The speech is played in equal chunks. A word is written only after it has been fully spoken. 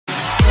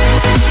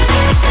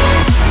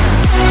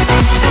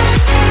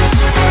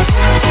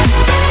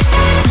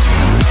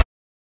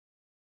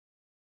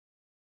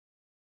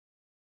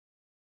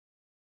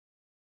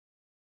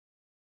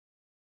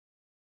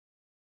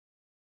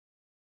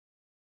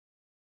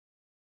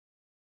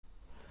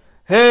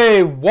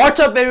Hey, what's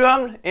up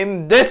everyone?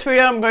 In this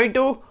video I'm going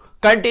to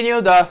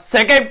continue the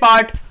second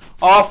part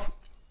of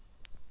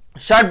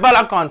Shad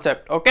Bala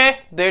concept. Okay,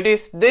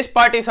 this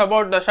part is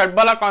about the Shad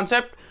Bala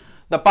concept,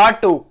 the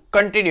part 2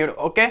 continued.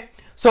 Okay,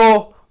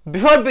 so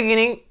before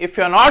beginning, if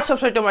you are not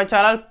subscribed to my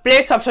channel,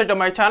 please subscribe to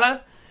my channel,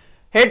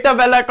 hit the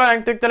bell icon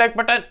and click the like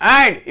button,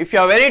 and if you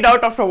have any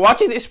doubt after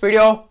watching this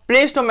video,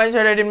 please do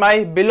mention it in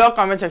my below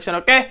comment section.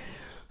 Okay,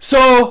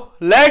 so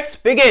let's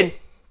begin.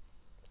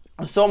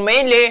 So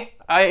mainly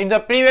in the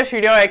previous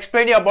video I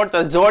explained you about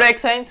the zodiac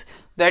signs,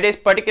 that is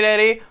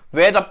particularly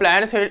where the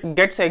planets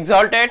gets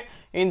exalted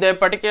in their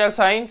particular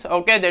signs.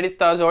 Okay, that is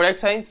the zodiac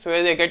signs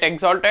where they get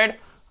exalted,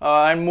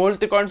 and mole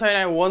trigon sign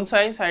and one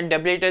signs and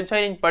debilitated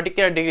sign in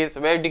particular degrees,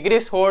 where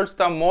degrees holds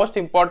the most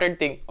important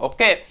thing.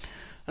 Okay,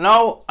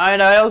 now,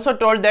 and I also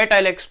told that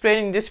I'll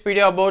explain in this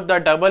video about the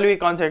double V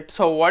concept.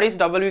 So what is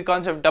double V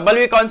concept? Double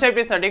V concept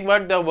is nothing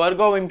but the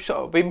Virgo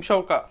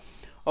Vimshoka.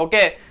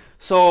 Okay,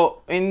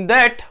 so in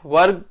that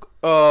Varga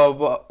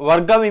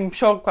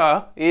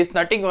Vimshoka is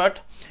nothing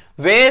but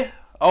where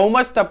how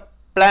much the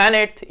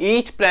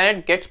each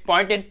planet gets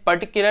point in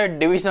particular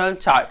divisional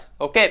chart.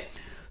 Okay,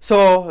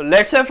 so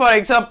let's say for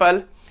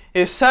example,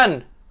 if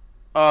Sun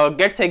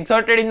gets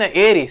exalted in the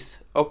Aries,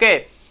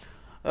 okay,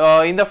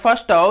 in the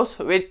first house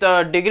with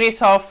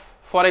degrees of,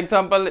 for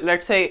example,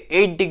 let's say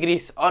 8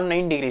 degrees or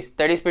 9 degrees,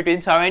 that is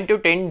between 7 to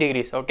 10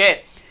 degrees.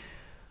 Okay,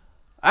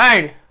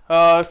 and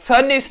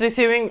Sun is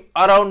receiving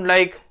around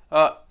like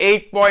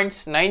 8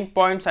 points, 9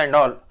 points and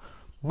all,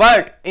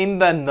 but in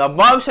the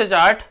Navamsha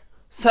chart,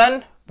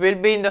 Sun will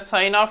be in the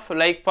sign of,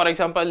 like for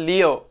example,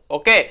 Leo.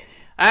 Okay,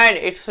 and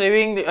it's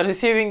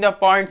receiving the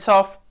points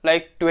of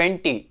like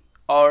 20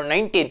 or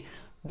 19,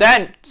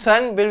 then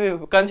Sun will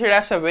be considered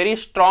as a very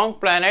strong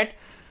planet.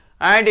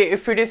 And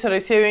if it is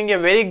receiving a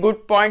very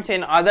good points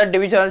in other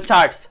divisional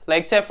charts,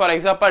 like say for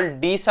example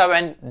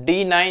D7,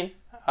 D9,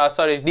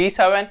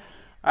 D7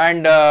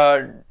 and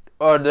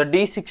or the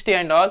D60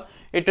 and all,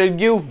 it will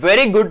give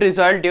very good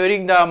result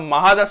during the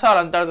Mahadasha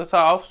or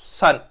Antardasha of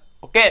Sun.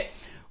 Okay,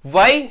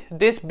 why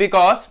this?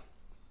 Because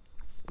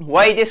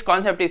why this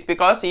concept is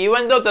because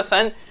even though the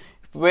Sun,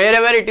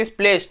 wherever it is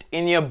placed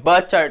in your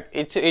birth chart,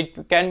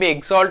 it can be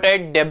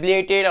exalted,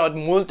 debilitated or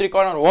mole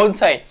trigon or one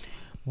sign,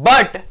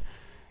 but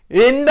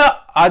in the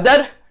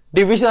other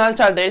divisional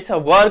chart, there is a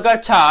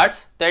Virga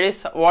charts, that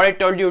is what I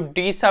told you,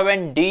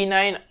 D7,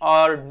 D9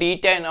 or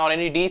D10 or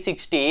any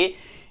D60,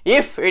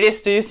 if it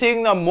is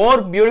receiving the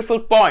more beautiful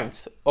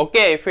points,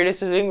 okay, if it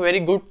is receiving very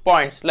good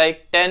points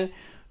like 10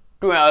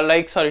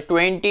 to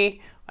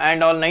 20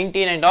 and all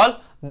 19 and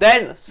all,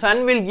 then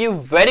Sun will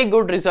give very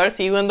good results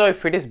even though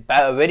if it is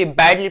very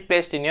badly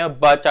placed in your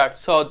birth chart.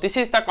 So this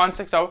is the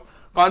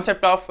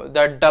concept of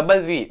the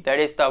double V, that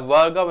is the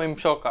Virga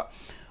Vimshoka.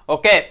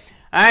 Okay,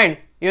 and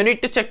you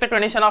need to check the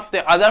condition of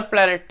the other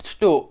planets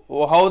too,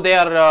 how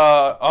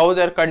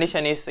their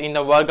condition is in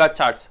the Virga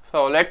charts.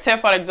 So let's say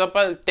for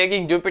example,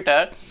 taking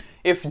Jupiter,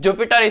 if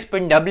Jupiter is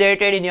been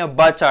debilitated in your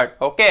birth chart,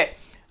 okay,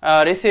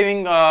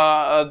 receiving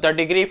the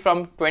degree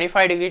from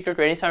 25 degree to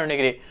 27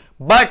 degree,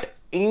 but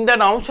in the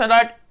Navamsha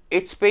chart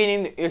it's been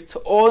in its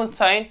own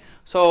sign,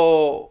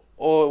 so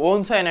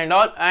own sign and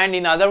all, and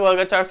in other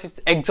Virga charts it's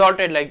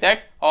exalted like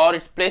that, or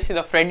it's placed in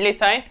the friendly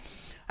sign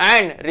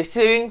and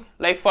receiving,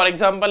 like for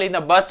example in the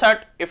birth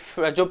chart, if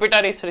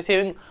Jupiter is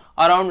receiving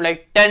around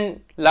like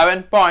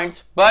 10-11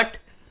 points, but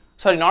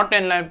sorry, not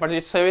 10-11 points,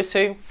 it's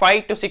receiving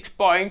 5 to 6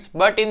 points,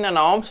 but in the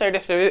Navamsha it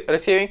is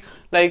receiving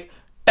like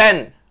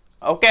 10.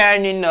 Okay,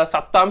 and in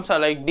Saptamsha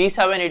like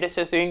D7 it is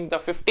receiving the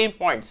 15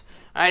 points,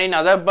 and in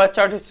other birth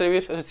charts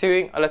it's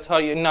receiving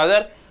in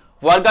other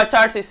Virga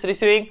charts is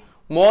receiving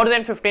more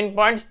than 15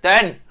 points,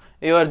 then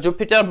your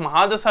Jupiter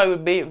Mahadasha will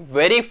be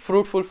very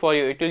fruitful for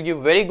you. It will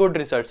give very good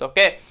results,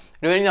 okay,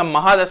 during the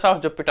Mahadasha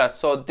of Jupiter.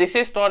 So this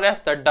is known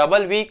as the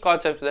double V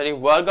concept, that is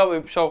Virga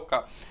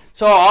Vimshoka.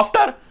 So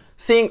after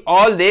seeing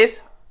all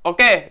this,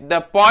 okay,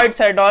 the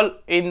points and all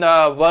in the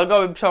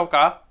Virga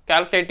Vimshoka,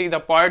 calculating the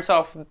points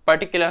of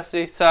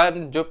particularly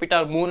Sun,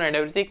 Jupiter, Moon and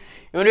everything,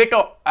 you need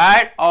to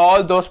add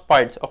all those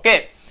points.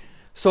 Okay,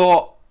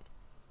 so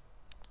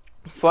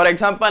for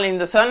example in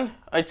the Sun,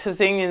 it's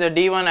saying in the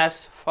D1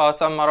 as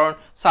some around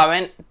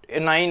 7, 8,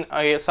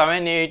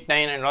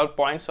 9 and all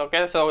points.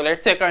 Okay, so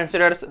let's say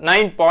consider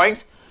 9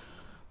 points,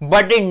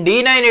 but in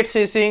D9 it's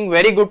receiving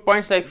very good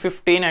points like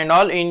 15 and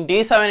all, in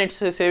D7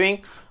 it's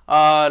receiving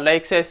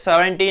like say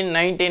 17,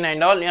 19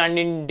 and all, and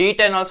in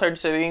D10 also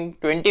it's receiving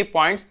 20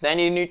 points. Then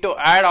you need to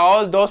add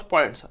all those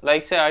points,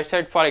 like say I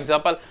said for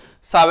example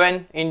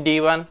 7 in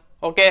D1,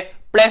 okay,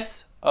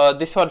 plus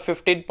this one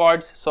 15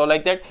 points, so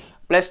like that,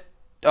 plus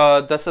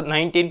that's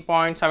 19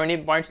 points,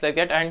 17 points like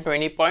that, and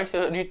 20 points.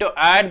 You need to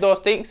add those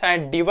things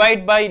and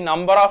divide by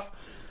number of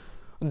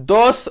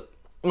those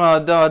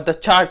the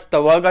charts, the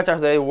Virga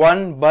charts, the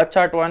 1 birth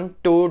chart 1,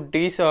 2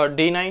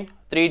 D9,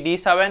 3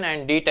 D7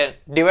 and D10,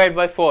 divide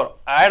by 4.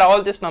 Add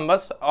all these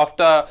numbers of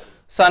the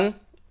Sun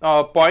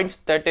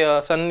points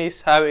that Sun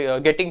is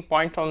having getting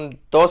points from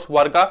those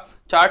Virga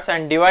charts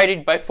and divide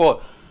it by 4.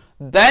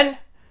 Then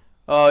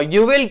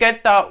you will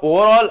get the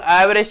overall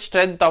average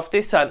strength of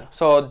the sun.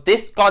 So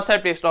this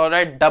concept is known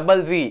as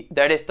double V.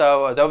 That is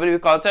the double V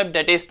concept.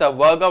 That is the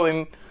Virga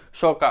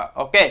Vimshoka.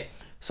 Okay.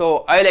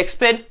 So I will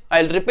explain.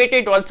 I will repeat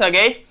it once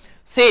again.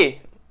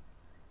 See,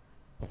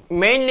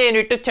 mainly you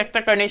need to check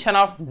the condition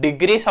of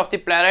degrees of the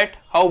planet,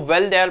 how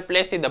well they are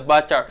placed in the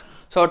birth chart.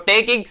 So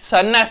taking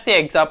sun as the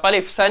example,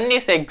 if sun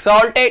is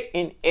exalted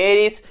in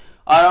Aries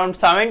around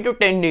 7 to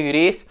 10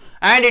 degrees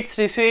and it's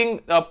receiving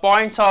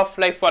points of,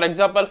 like for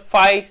example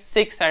 5,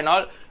 6 and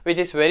all, which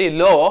is very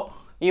low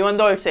even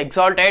though it's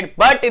exalted,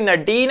 but in the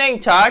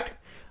D9 chart,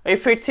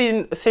 if it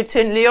sits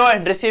in Leo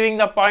and receiving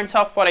the points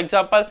of, for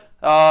example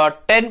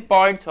 10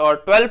 points or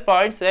 12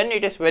 points, then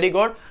it is very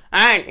good.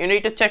 And you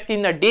need to check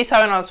in the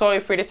D7 also,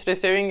 if it is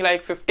receiving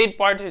like 15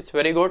 points, it's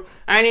very good.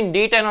 And in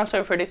D10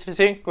 also, if it is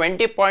receiving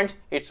 20 points,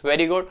 it's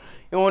very good.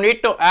 You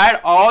need to add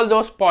all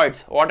those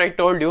points what I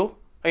told you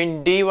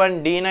in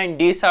D1, D9,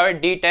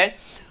 D7, D10.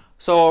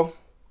 So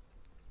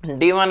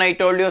D1 I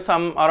told you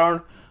some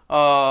around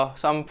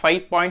some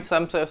 5 points,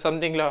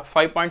 something like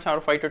 5 points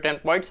or 5 to 10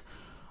 points.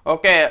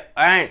 Okay,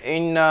 and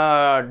in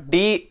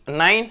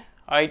D9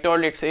 I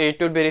told it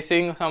will be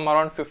receiving some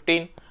around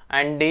 15,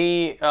 and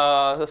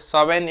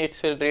D7 it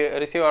will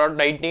receive around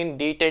 19,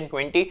 D10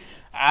 20.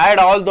 Add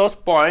all those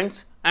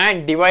points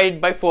and divide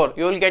it by 4.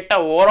 You will get the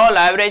overall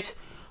average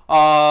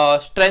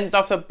strength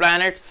of the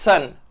planet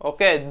Sun.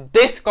 Okay,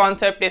 this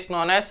concept is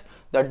known as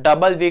the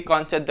double V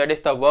concept, that is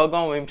the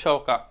Virga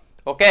Vimshoka.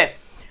 Okay,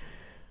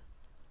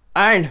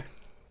 and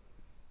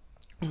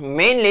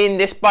mainly in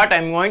this part I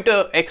am going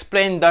to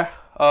explain the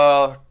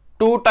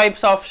 2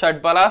 types of Shad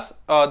Balas.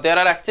 There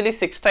are actually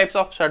 6 types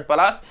of Shad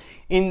Balas.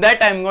 In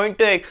that I am going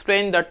to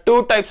explain the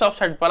 2 types of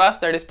Shad Balas,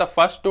 that is the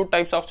first 2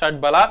 types of Shad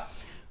Bala,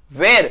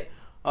 where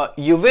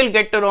you will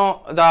get to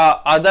know the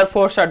other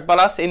 4 Shad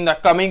Balas in the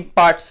coming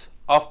parts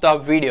of the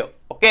video.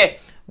 Okay,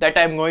 that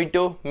I am going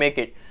to make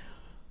it.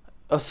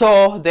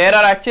 So there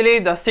are actually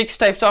the 6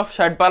 types of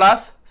Shad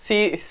Balas.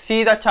 See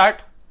the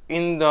chart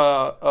in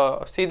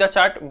the see the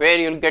chart where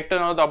you will get to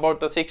know about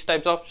the 6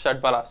 types of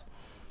Shad Balas.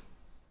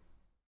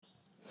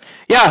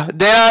 Yeah,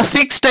 there are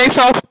 6 types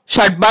of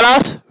Shad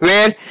Balas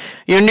where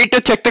you need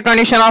to check the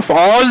condition of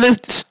all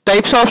these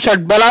types of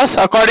Shad Balas.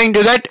 According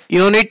to that,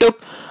 you need to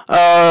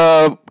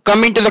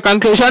come into the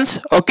conclusions.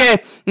 Okay,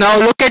 now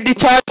look at the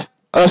chart.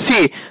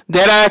 See,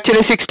 there are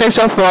actually 6 types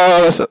of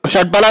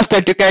Shad Balas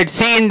that you can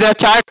see in the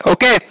chart.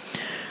 Okay,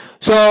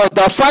 so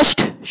the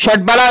first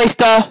Shad Bala is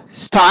the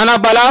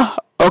Sthana Bala.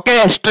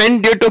 Okay,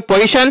 strength due to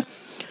position.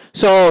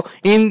 So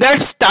in that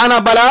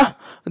Sthana Bala,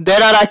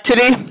 there are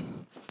actually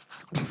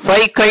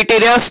 5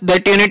 criteria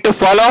that you need to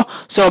follow.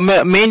 So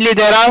mainly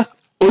there are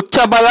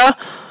Ucha Bala,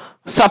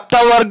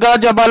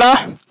 Saptavarga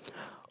Bala,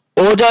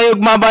 Oja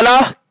Yugma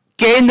Bala,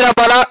 Kendra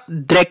Bala,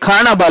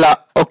 Drekhana Bala.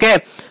 Okay,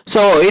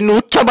 so in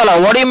Ucha Bala,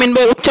 what do you mean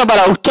by Ucha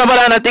Bala? Ucha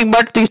Bala nothing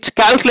but it's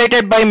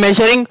calculated by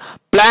measuring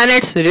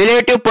planets'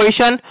 relative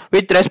position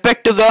with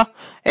respect to the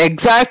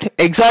exact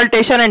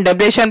exaltation and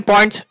debilation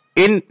points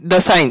in the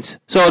signs.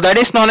 So that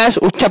is known as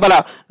Ucha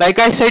Bala. Like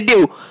I said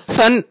you,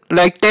 sun,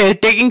 like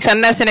taking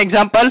sun as an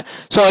example.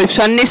 So if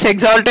sun is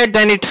exalted,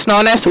 then it's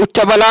known as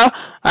Ucha Bala,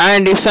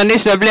 and if sun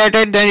is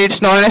debilitated, then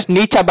it's known as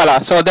Nicha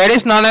Bala. So that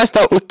is known as the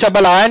Ucha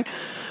Bala, and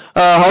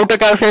how to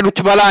calculate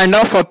Ucha Bala and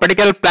for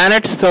particular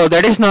planets. So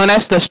that is known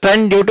as the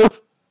strength due to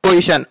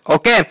position.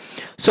 Okay,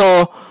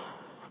 so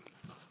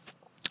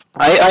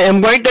I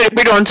am going to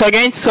repeat once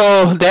again.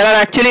 So there are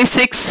actually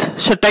 6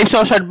 types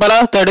of Shad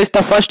Bala. That is,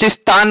 the first is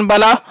Stan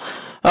Bala.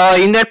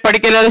 In that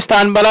particular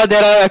Stan Bala,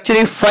 there are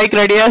actually 5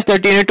 criteria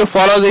that you need to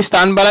follow the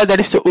Stan Bala. That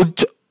is the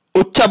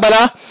Ucha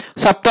Bala,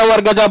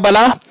 Saptavargaja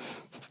Bala,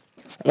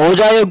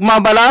 Oja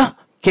Yugma Bala,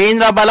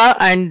 Kendra Bala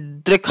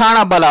and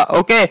Drekhana Bala.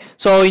 Okay,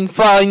 so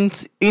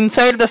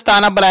inside the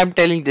Sthana Bala I am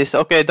telling this.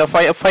 Okay, the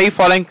 5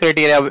 following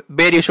criteria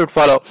where you should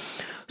follow.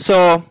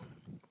 So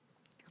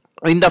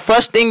in the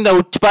first thing, the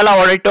Ucha Bala,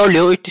 what I told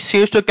you, it is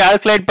used to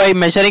calculate by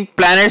measuring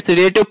planets'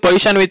 relative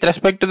position with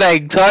respect to the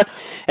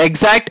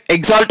exact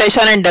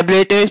exaltation and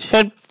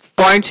debilitation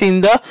points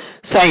in the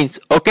signs.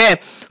 Okay,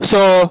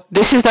 so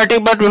this is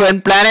nothing but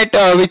when planet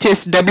which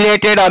is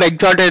debilitated or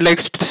exalted, like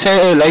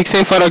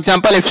say for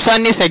example, if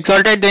sun is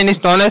exalted, then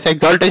it's known as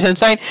exaltation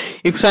sign.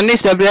 If sun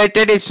is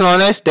debilitated, it's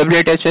known as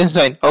debilitation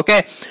sign.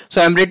 Okay,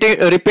 so I'm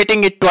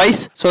repeating it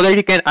twice so that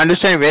you can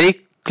understand very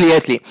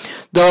clearly.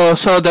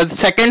 So the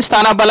second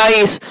Sthana Bala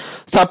is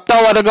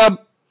Saptavarga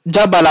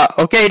Bala.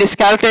 Okay, it is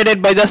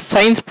calculated by the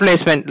signs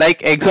placement,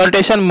 like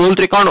exaltation, Mool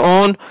Trikon,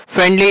 own,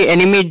 friendly,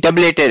 enemy,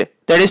 debilitated.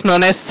 That is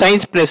known as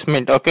signs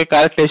placement. Okay,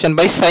 calculation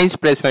by signs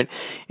placement.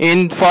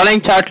 In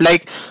following chart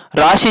like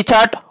Rashi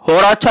chart,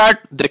 Hora chart,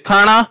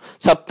 Drikhana,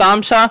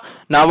 Saptamsha,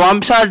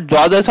 Navamsha,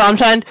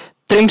 Dwadasamsha and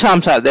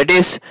Trimsamsha. That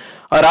is,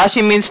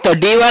 Rashi means the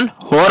D1,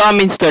 Hora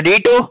means the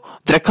D2,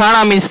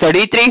 Drikhana means the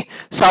D3,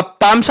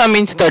 Saptamsha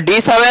means the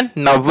D7,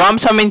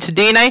 Navamsha means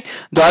D9,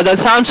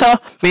 Dwadasamsha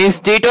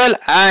means D12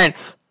 and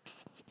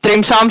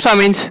Trimsamsha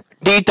means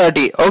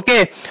D30.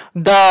 Okay,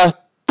 the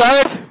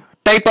third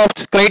type of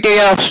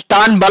criteria of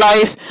Stan Bala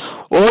is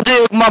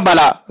Ojayugma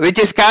Bala, which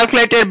is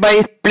calculated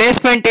by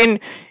placement in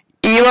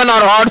even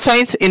or odd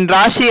signs in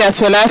Rashi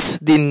as well as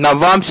the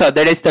Navamsha,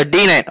 that is the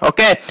D9.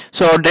 Okay,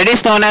 so that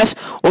is known as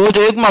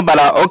Ojayugma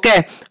Bala.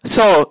 Okay,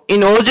 so in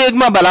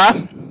Ojayugma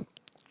Bala,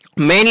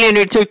 mainly you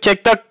need to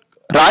check the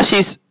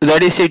Rashis,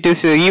 that is it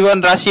is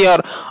even Rashi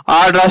or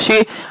odd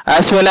Rashi,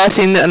 as well as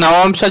in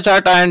Navamsha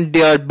chart and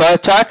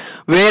birth chart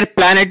where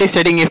planet is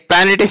sitting. If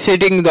planet is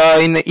sitting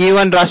in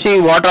even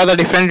Rashi, what are the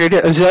different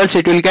results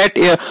it will get,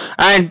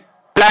 and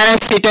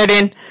planet seated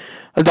in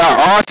the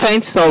odd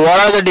signs, so what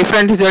are the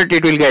different results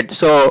it will get.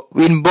 So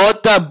in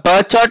both the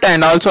birth chart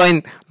and also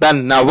in the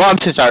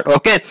Navamsha chart.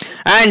 Okay,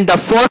 and the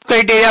fourth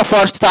criteria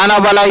for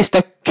Sthana Bala is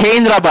the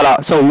Kendra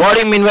Bala. So what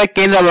do you mean by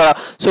Kendra Bala?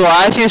 So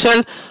as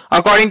usual,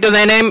 according to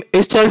the name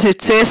itself,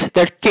 it says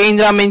that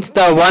Kendra means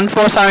the 1,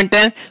 4, 7,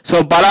 10.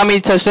 So Bala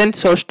means the strength.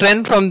 So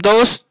strength from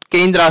those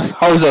Kendra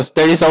houses,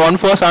 that is the 1,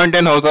 4, 7,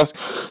 10 houses.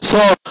 So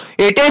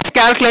it is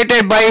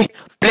calculated by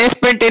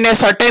placement in a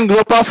certain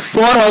group of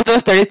 4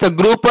 houses, that is the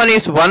group 1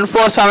 is 1,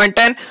 4, 7,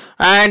 10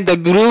 and the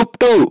group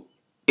 2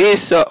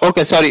 is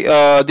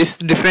this is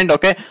different.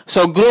 Okay,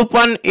 so group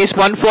 1 is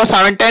 1, 4,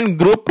 7, 10,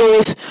 group 2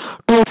 is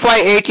 2,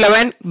 5, 8,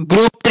 11,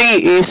 group 3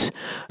 is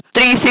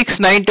 3, 6,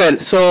 9,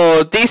 12.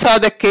 So these are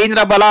the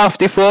Kendra Bala of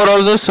the 4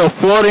 houses. So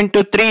 4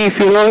 into 3, if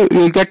you go, you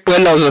will get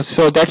 12 houses.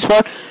 So that's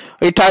what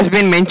it has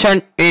been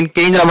mentioned in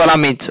Kendra Bala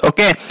means.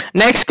 Okay,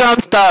 next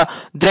comes the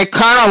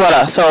Drekhana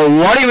Bala. So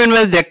what do you mean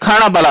by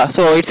Drekhana Bala?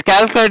 So it's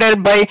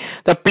calculated by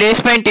the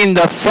placement in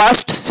the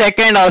first,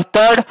 second or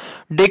third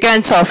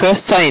decans of a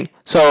sign.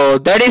 So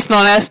that is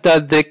known as the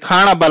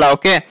Drekhana Bala.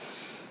 Okay,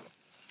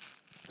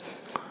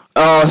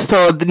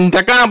 so the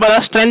Drekhana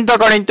Bala strength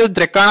according to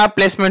Drekhana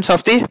placements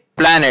of the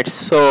planets.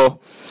 So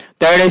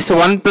that is,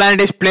 one planet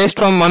is placed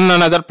from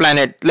another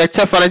planet. Let's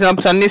say for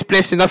example Sun is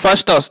placed in the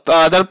first house, the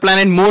other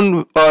planet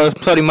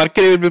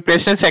Mercury will be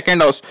placed in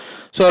second house.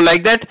 So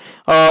like that,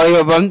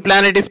 one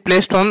planet is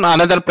placed on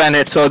another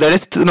planet. So that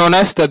is known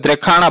as the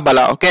Drekhana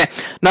Bala. Okay,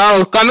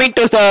 now coming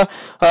to the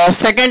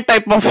second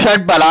type of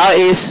Shad Bala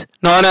is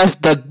known as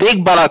the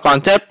Dig Bala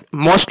concept.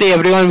 Mostly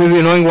everyone will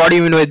be knowing what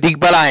you mean by Dig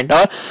Bala and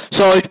all.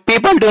 So if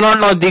people do not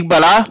know Dig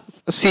Bala,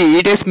 see,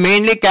 it is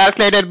mainly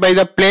calculated by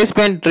the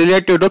placement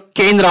related to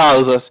Kendra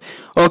houses.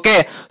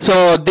 Okay,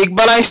 so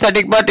Digbala is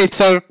static, but it's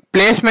a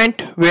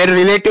placement where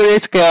relative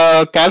is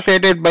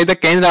calculated by the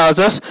Kendra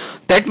houses.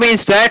 That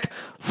means that,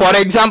 for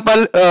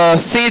example,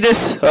 see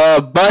this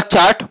birth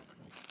chart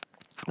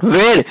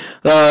where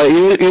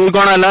you're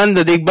gonna learn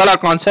the Digbala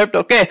concept.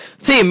 Okay,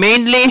 see,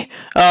 mainly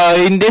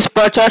in this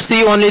birth chart,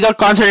 see only the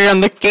concentrated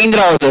on the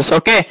Kendra houses.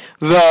 Okay,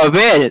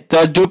 where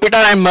the Jupiter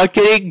and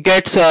Mercury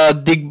gets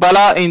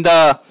Digbala in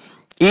the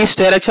east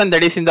direction,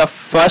 that is in the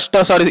first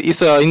house, or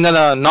is in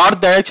the north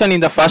direction in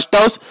the first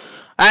house,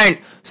 and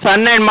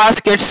Sun and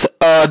Mars gets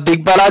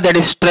Digbala, that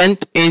is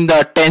strength, in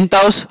the 10th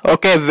house.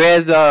 Okay,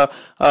 where the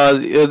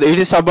it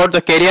is about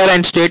the career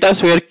and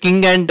status, where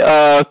king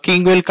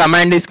will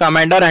command his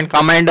commander and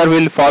commander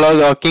will follow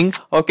the king.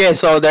 Okay,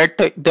 so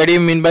that you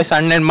mean by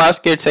Sun and Mars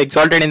gets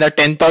exalted in the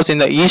 10th house in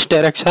the east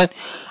direction,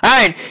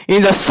 and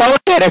in the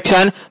south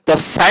direction the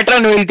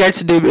Saturn will get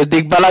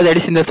Digbala, that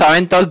is in the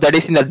 7th house, that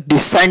is in the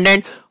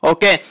descendant.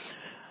 Okay,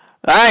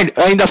 and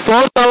in the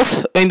 4th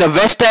house in the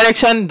west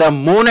direction, the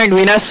moon and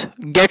Venus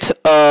gets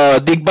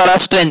Digbala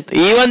strength,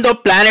 even though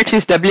planets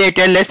is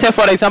debilitated. Let's say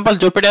for example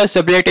Jupiter is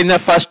debilitated in the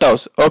first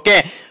house.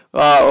 Okay,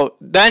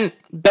 then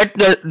that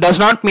does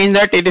not mean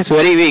that it is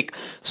very weak.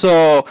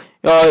 So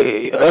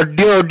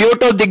due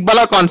to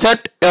Digbala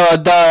concept,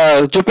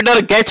 the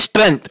Jupiter gets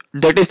strength,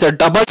 that is the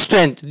double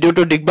strength due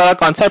to Digbala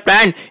concept,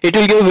 and it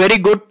will give very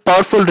good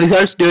powerful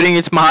results during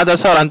its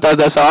Mahadasha or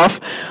Antardasha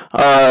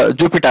of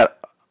Jupiter.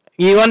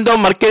 Even though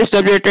Mercury is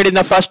debilitated in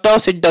the first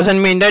house, it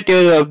doesn't mean that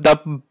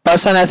the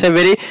person has a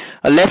very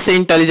less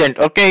intelligent.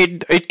 Okay,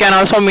 it can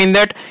also mean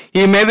that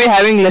he may be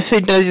having less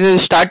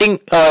intelligence starting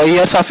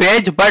years of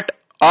age, but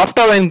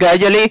after when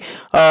gradually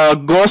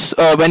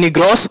when he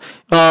grows,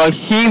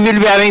 he will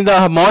be having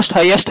the most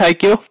highest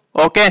IQ.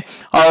 Okay,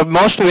 or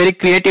most very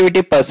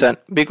creativity person,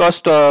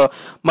 because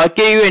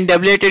Mercury when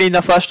debilitated in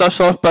the first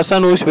house of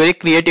person who is very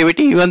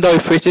creativity, even though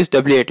if it is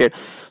debilitated.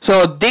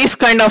 So these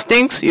kind of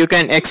things you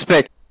can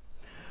expect.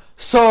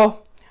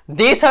 So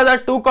these are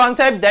the two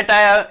concepts that I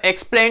have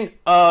explained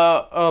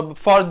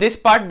for this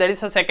part, that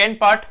is the second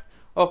part.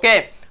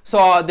 Okay,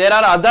 so there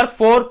are other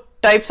 4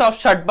 types of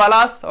Shad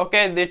Balas.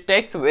 Okay, it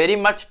takes very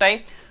much time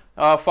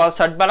for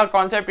Shad Bala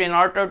concept in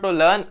order to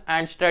learn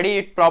and study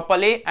it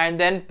properly and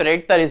then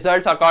predict the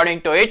results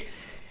according to it.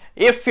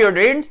 If you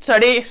didn't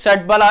study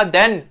Shad Bala,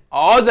 then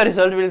all the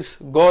results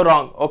will go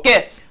wrong.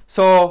 Okay,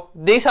 so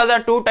these are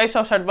the 2 types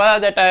of Shad Bala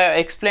that I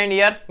explained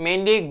here.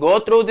 Mainly go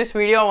through this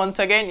video once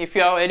again. If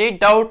you have any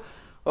doubt,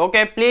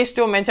 okay, please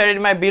do mention it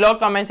in my below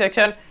comment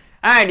section.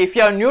 And if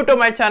you are new to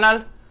my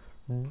channel,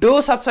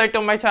 do subscribe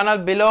to my channel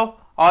below,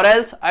 or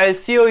else I will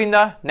see you in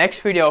the next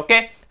video.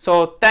 Okay,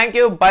 so thank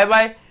you, bye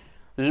bye,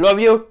 love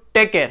you,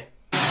 take care.